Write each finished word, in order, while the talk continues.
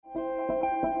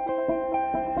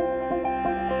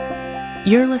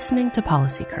You're listening to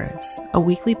Policy Currents, a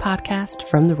weekly podcast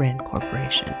from the RAND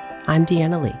Corporation. I'm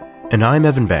Deanna Lee. And I'm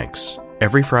Evan Banks.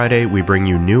 Every Friday, we bring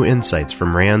you new insights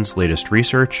from RAND's latest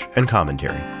research and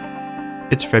commentary.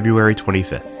 It's February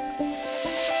 25th.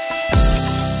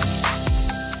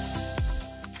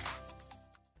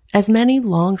 As many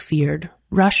long feared,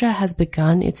 Russia has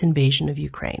begun its invasion of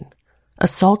Ukraine,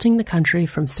 assaulting the country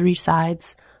from three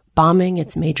sides, bombing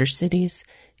its major cities,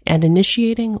 and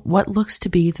initiating what looks to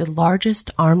be the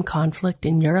largest armed conflict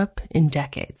in Europe in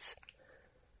decades.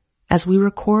 As we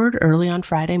record early on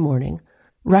Friday morning,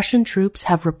 Russian troops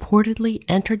have reportedly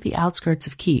entered the outskirts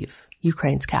of Kyiv,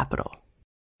 Ukraine's capital.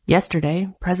 Yesterday,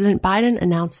 President Biden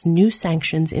announced new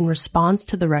sanctions in response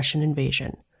to the Russian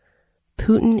invasion.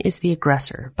 Putin is the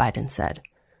aggressor, Biden said.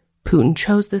 Putin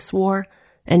chose this war,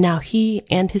 and now he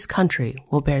and his country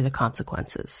will bear the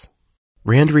consequences.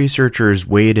 RAND researchers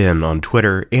weighed in on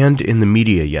Twitter and in the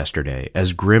media yesterday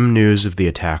as grim news of the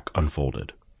attack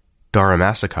unfolded. Dara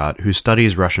Massakat, who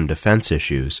studies Russian defense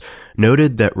issues,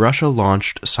 noted that Russia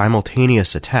launched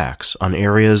simultaneous attacks on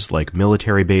areas like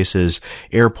military bases,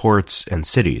 airports, and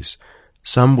cities,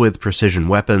 some with precision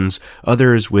weapons,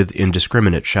 others with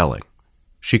indiscriminate shelling.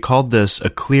 She called this a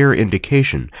clear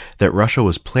indication that Russia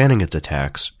was planning its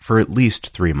attacks for at least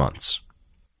 3 months.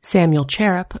 Samuel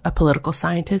Cherep, a political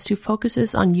scientist who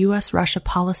focuses on U.S.-Russia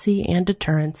policy and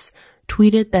deterrence,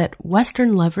 tweeted that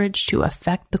Western leverage to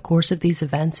affect the course of these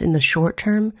events in the short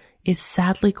term is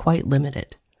sadly quite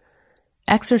limited.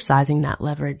 Exercising that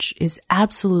leverage is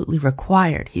absolutely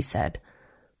required, he said,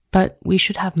 but we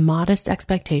should have modest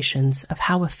expectations of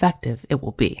how effective it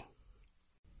will be.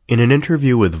 In an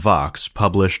interview with Vox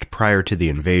published prior to the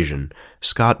invasion,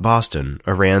 Scott Boston,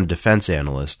 a RAND defense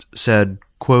analyst, said,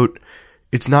 quote,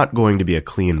 "It's not going to be a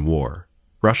clean war.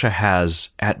 Russia has,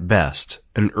 at best,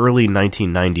 an early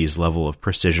 1990s level of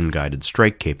precision-guided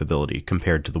strike capability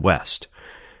compared to the West.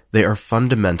 They are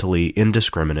fundamentally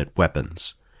indiscriminate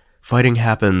weapons. Fighting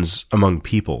happens among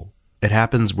people. It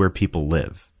happens where people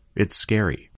live. It's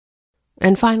scary."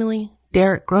 And finally,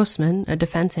 Derek Grossman, a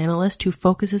defense analyst who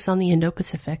focuses on the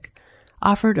Indo-Pacific,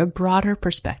 offered a broader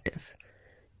perspective.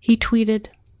 He tweeted,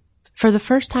 "For the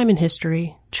first time in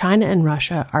history, China and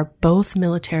Russia are both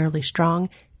militarily strong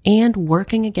and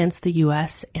working against the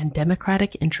U.S. and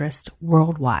democratic interests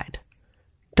worldwide.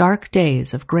 Dark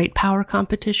days of great power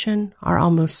competition are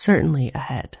almost certainly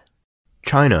ahead."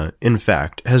 China, in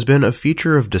fact, has been a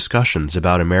feature of discussions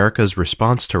about America's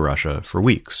response to Russia for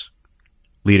weeks.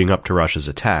 Leading up to Russia's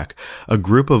attack, a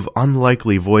group of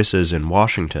unlikely voices in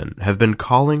Washington have been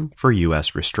calling for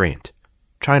U.S. restraint,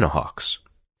 China hawks.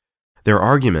 Their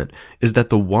argument is that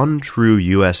the one true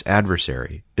U.S.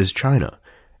 adversary is China,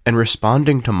 and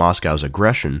responding to Moscow's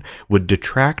aggression would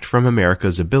detract from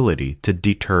America's ability to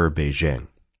deter Beijing.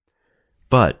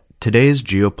 But today's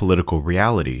geopolitical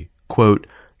reality, quote,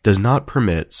 "does not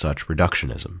permit such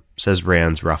reductionism," says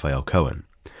RAND's Raphael Cohen.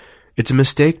 It's a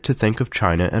mistake to think of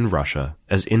China and Russia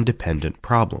as independent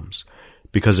problems,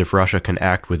 because if Russia can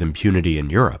act with impunity in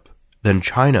Europe, then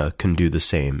China can do the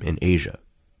same in Asia.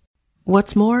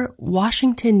 What's more,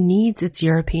 Washington needs its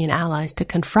European allies to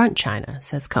confront China,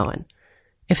 says Cohen.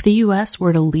 If the U.S.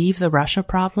 were to leave the Russia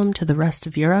problem to the rest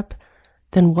of Europe,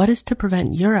 then what is to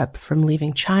prevent Europe from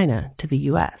leaving China to the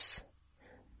U.S.?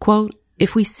 Quote,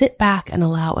 "If we sit back and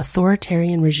allow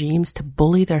authoritarian regimes to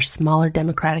bully their smaller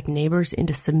democratic neighbors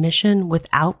into submission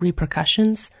without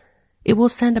repercussions, it will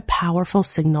send a powerful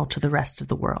signal to the rest of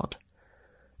the world.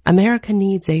 America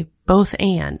needs a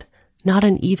both-and, not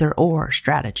an either-or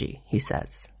strategy," he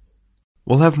says.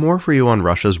 We'll have more for you on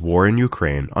Russia's war in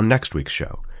Ukraine on next week's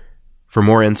show. For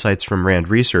more insights from RAND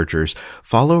researchers,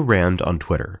 follow RAND on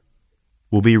Twitter.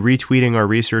 We'll be retweeting our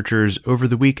researchers over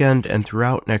the weekend and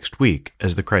throughout next week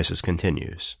as the crisis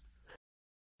continues.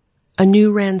 A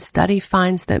new RAND study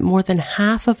finds that more than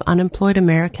half of unemployed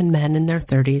American men in their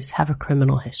 30s have a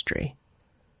criminal history.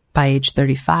 By age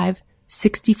 35,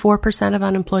 64% of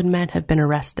unemployed men have been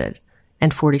arrested,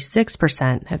 and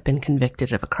 46% have been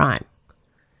convicted of a crime.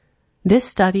 This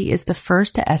study is the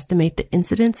first to estimate the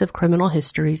incidence of criminal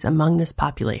histories among this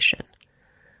population.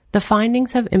 The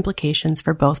findings have implications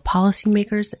for both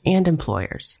policymakers and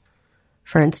employers.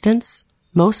 For instance,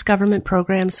 most government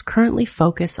programs currently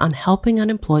focus on helping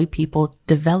unemployed people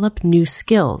develop new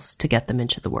skills to get them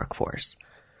into the workforce.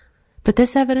 But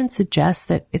this evidence suggests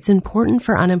that it's important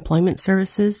for unemployment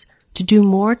services to do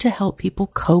more to help people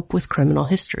cope with criminal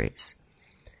histories.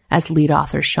 As lead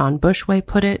author Sean Bushway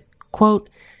put it, quote,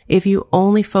 "If you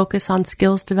only focus on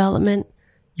skills development,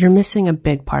 you're missing a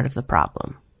big part of the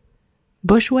problem."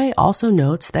 Bushway also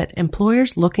notes that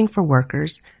employers looking for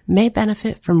workers may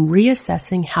benefit from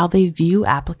reassessing how they view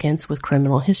applicants with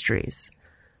criminal histories.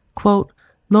 Quote,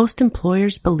 most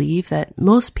employers believe that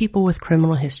most people with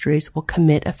criminal histories will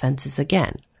commit offenses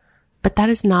again, but that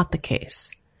is not the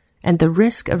case, and the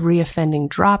risk of reoffending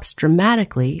drops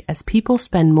dramatically as people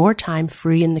spend more time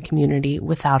free in the community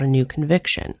without a new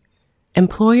conviction.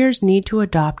 Employers need to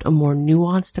adopt a more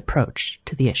nuanced approach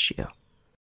to the issue.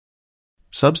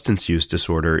 Substance use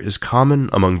disorder is common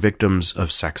among victims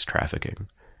of sex trafficking.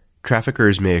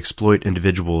 Traffickers may exploit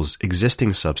individuals'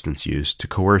 existing substance use to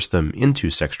coerce them into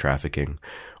sex trafficking,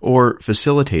 or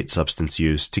facilitate substance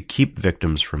use to keep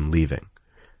victims from leaving.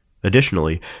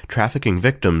 Additionally, trafficking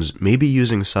victims may be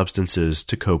using substances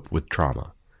to cope with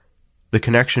trauma. The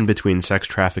connection between sex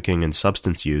trafficking and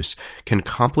substance use can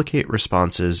complicate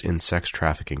responses in sex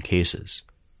trafficking cases.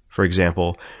 For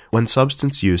example, when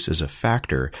substance use is a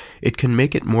factor, it can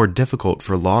make it more difficult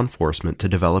for law enforcement to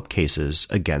develop cases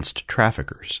against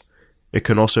traffickers. It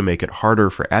can also make it harder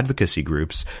for advocacy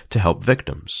groups to help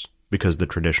victims, because the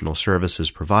traditional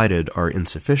services provided are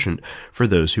insufficient for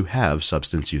those who have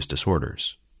substance use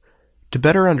disorders. To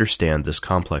better understand this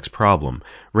complex problem,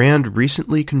 RAND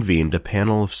recently convened a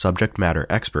panel of subject matter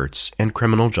experts and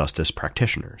criminal justice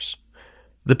practitioners.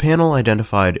 The panel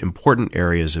identified important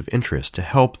areas of interest to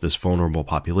help this vulnerable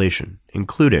population,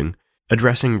 including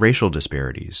addressing racial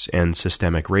disparities and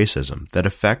systemic racism that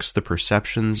affects the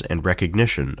perceptions and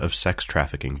recognition of sex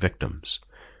trafficking victims,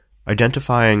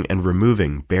 identifying and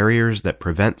removing barriers that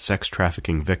prevent sex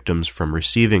trafficking victims from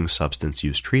receiving substance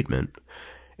use treatment,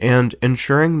 and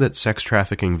ensuring that sex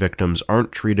trafficking victims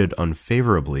aren't treated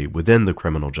unfavorably within the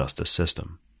criminal justice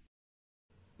system.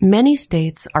 Many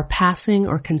states are passing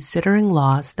or considering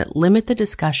laws that limit the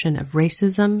discussion of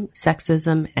racism,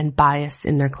 sexism, and bias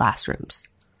in their classrooms.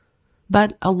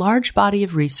 But a large body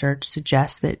of research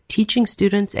suggests that teaching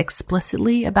students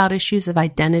explicitly about issues of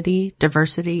identity,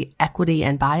 diversity, equity,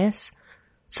 and bias,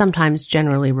 sometimes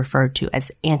generally referred to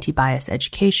as anti-bias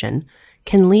education,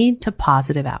 can lead to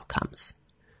positive outcomes.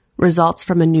 Results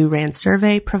from a new RAND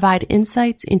survey provide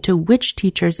insights into which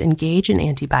teachers engage in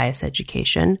anti-bias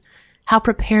education, how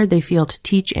prepared they feel to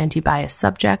teach anti-bias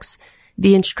subjects,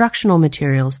 the instructional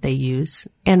materials they use,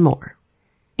 and more.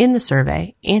 In the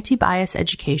survey, anti-bias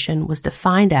education was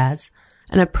defined as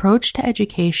an approach to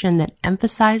education that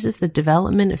emphasizes the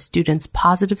development of students'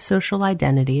 positive social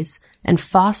identities and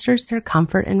fosters their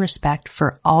comfort and respect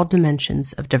for all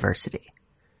dimensions of diversity.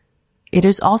 It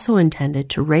is also intended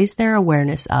to raise their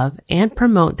awareness of and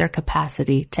promote their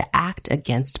capacity to act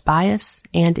against bias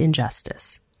and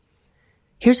injustice.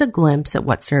 Here's a glimpse at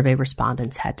what survey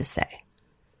respondents had to say.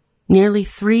 Nearly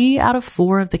 3 out of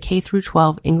 4 of the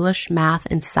K-12 English, math,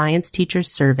 and science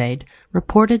teachers surveyed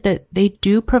reported that they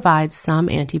do provide some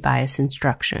anti-bias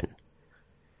instruction.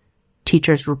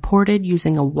 Teachers reported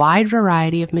using a wide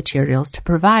variety of materials to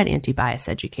provide anti-bias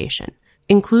education,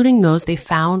 including those they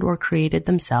found or created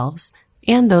themselves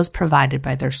and those provided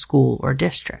by their school or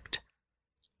district.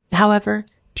 However,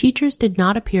 teachers did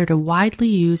not appear to widely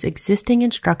use existing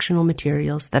instructional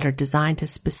materials that are designed to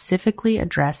specifically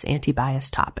address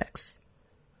anti-bias topics.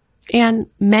 And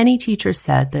many teachers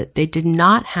said that they did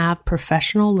not have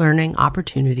professional learning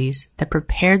opportunities that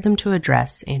prepared them to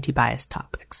address anti-bias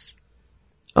topics.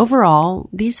 Overall,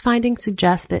 these findings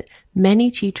suggest that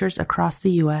many teachers across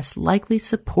the U.S. likely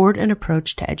support an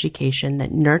approach to education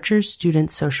that nurtures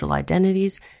students' social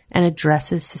identities and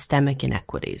addresses systemic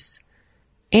inequities.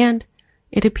 And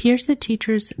it appears that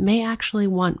teachers may actually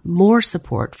want more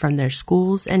support from their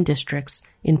schools and districts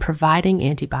in providing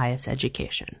anti-bias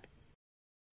education.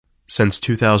 Since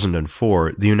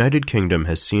 2004, the United Kingdom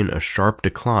has seen a sharp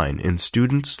decline in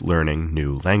students learning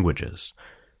new languages.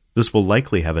 This will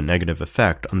likely have a negative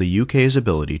effect on the UK's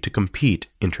ability to compete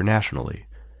internationally.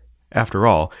 After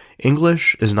all,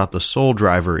 English is not the sole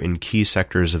driver in key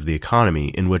sectors of the economy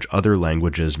in which other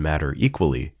languages matter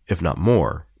equally, if not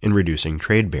more, in reducing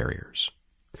trade barriers.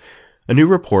 A new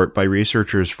report by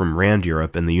researchers from RAND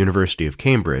Europe and the University of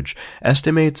Cambridge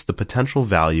estimates the potential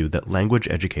value that language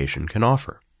education can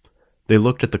offer. They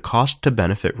looked at the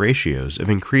cost-to-benefit ratios of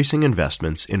increasing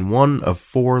investments in one of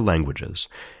 4 languages,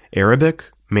 Arabic,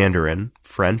 Mandarin,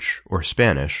 French, or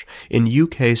Spanish, in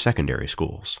UK secondary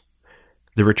schools.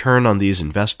 The return on these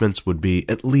investments would be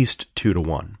at least 2 to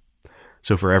 1.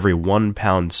 So for every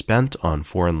 £1 spent on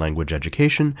foreign language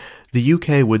education, the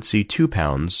UK would see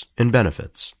 £2 in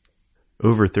benefits.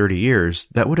 Over 30 years,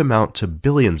 that would amount to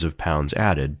billions of pounds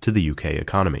added to the UK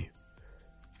economy.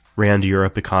 RAND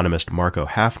Europe economist Marco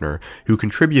Hafner, who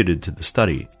contributed to the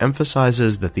study,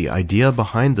 emphasizes that the idea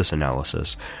behind this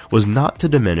analysis was not to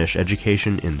diminish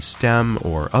education in STEM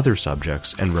or other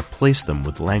subjects and replace them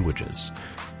with languages.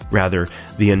 Rather,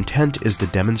 the intent is to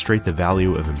demonstrate the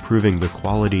value of improving the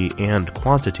quality and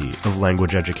quantity of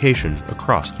language education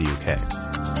across the UK.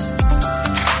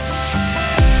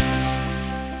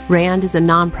 RAND is a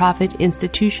nonprofit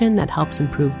institution that helps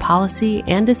improve policy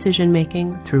and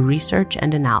decision-making through research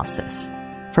and analysis.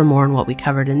 For more on what we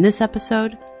covered in this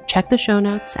episode, check the show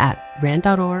notes at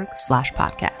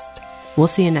rand.org/podcast. We'll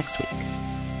see you next week.